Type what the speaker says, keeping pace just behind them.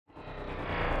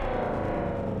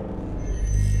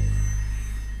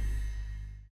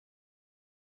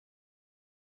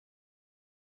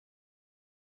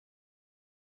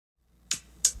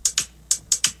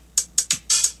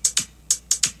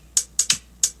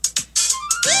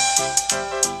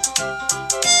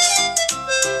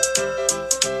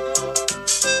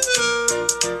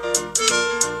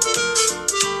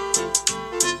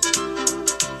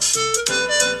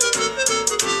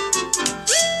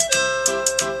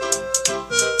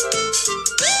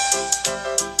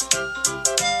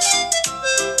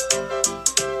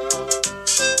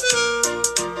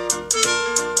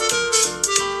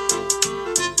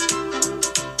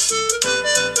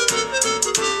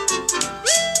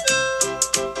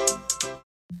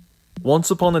Once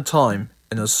upon a time,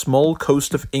 in a small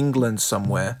coast of England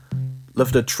somewhere,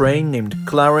 lived a train named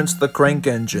Clarence the Crank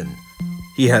Engine.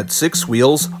 He had 6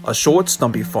 wheels, a short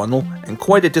stumpy funnel, and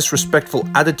quite a disrespectful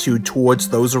attitude towards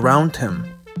those around him.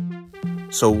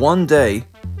 So one day,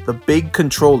 the big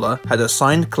controller had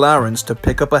assigned Clarence to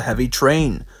pick up a heavy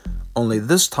train, only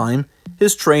this time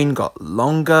his train got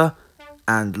longer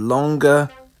and longer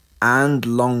and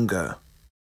longer.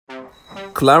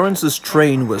 Clarence's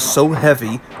train was so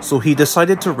heavy, so he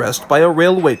decided to rest by a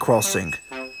railway crossing.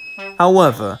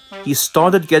 However, he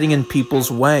started getting in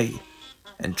people's way,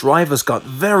 and drivers got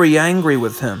very angry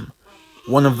with him.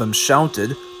 One of them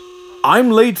shouted,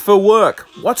 "I'm late for work!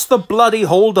 What's the bloody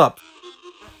hold-up?"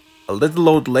 A little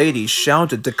old lady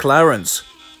shouted to Clarence,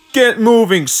 "Get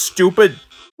moving, stupid!"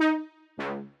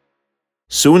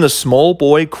 Soon a small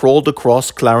boy crawled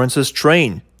across Clarence's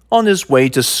train, on his way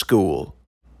to school.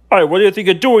 "Hey, what do you think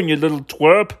you're doing, you little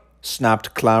twerp?"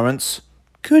 snapped Clarence.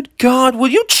 "Good God, will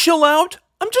you chill out?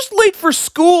 I'm just late for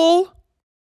school."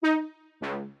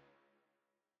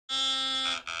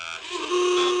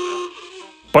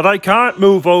 "But I can't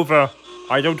move over.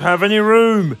 I don't have any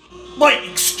room." Wait,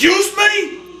 excuse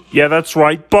me? "Yeah, that's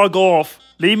right. Bug off.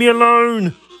 Leave me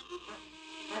alone."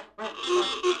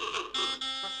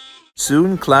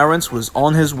 Soon Clarence was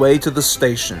on his way to the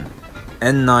station,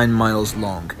 and 9 miles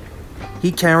long.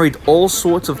 He carried all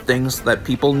sorts of things that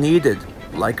people needed,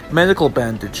 like medical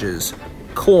bandages,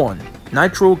 corn,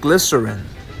 nitroglycerin,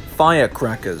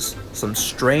 firecrackers, some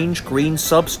strange green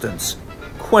substance,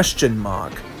 question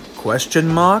mark,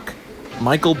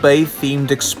 Michael Bay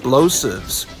themed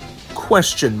explosives,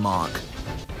 question mark,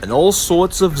 and all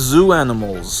sorts of zoo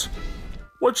animals.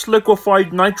 "What's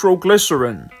liquefied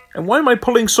nitroglycerin? And why am I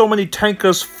pulling so many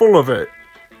tankers full of it?"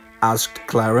 asked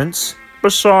Clarence.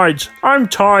 "Besides, I'm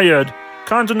tired.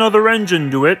 Can't another engine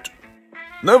do it?"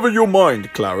 "Never you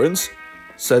mind, Clarence,"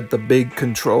 said the big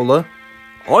controller.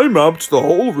 "I mapped the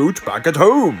whole route back at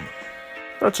home."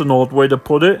 That's an odd way to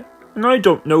put it, and I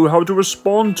don't know how to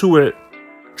respond to it.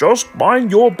 "Just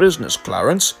mind your business,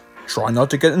 Clarence. Try not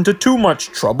to get into too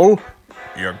much trouble.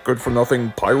 You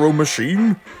good-for-nothing pyro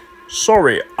machine."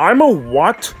 "Sorry, I'm a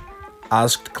what?"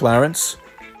 asked Clarence.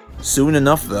 Soon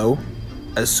enough, though,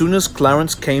 as soon as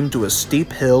Clarence came to a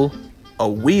steep hill, a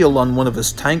wheel on one of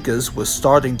his tankers was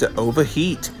starting to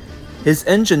overheat. His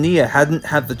engineer hadn't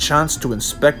had the chance to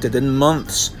inspect it in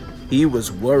months. He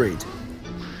was worried.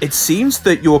 "It seems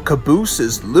that your caboose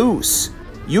is loose.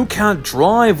 You can't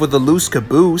drive with a loose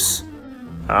caboose."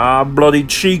 "Ah, bloody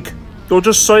cheek. You're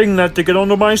just saying that to get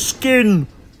under my skin."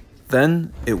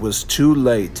 Then it was too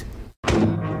late.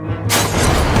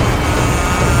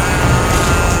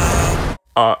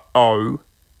 Uh-oh,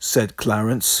 said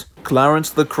Clarence. Clarence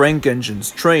the Crank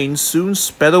Engine's train soon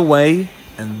sped away,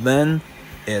 and then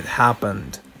it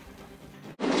happened.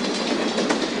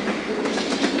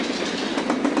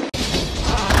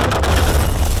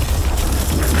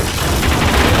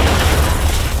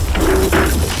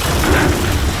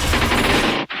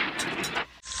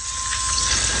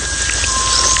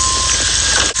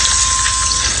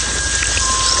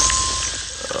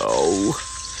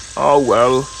 Oh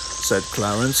well, said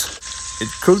Clarence. It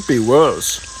could be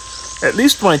worse. At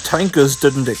least my tankers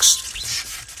didn't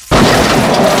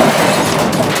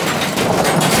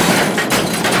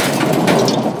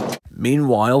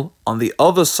Meanwhile, on the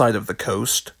other side of the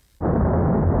coast...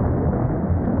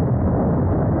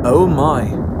 "Oh my,"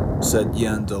 said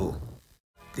Yandel.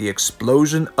 The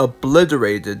explosion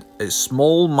obliterated a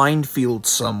small minefield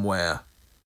somewhere.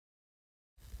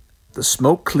 The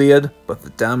smoke cleared, but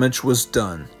the damage was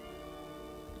done.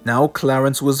 Now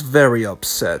Clarence was very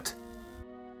upset.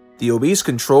 The obese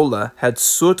controller had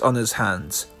soot on his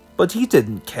hands, but he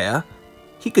didn't care.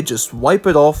 He could just wipe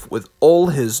it off with all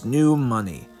his new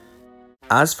money.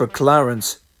 As for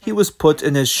Clarence, he was put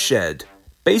in his shed,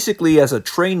 basically as a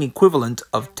train equivalent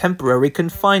of temporary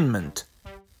confinement.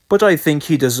 But I think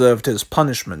he deserved his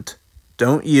punishment,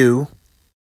 don't you?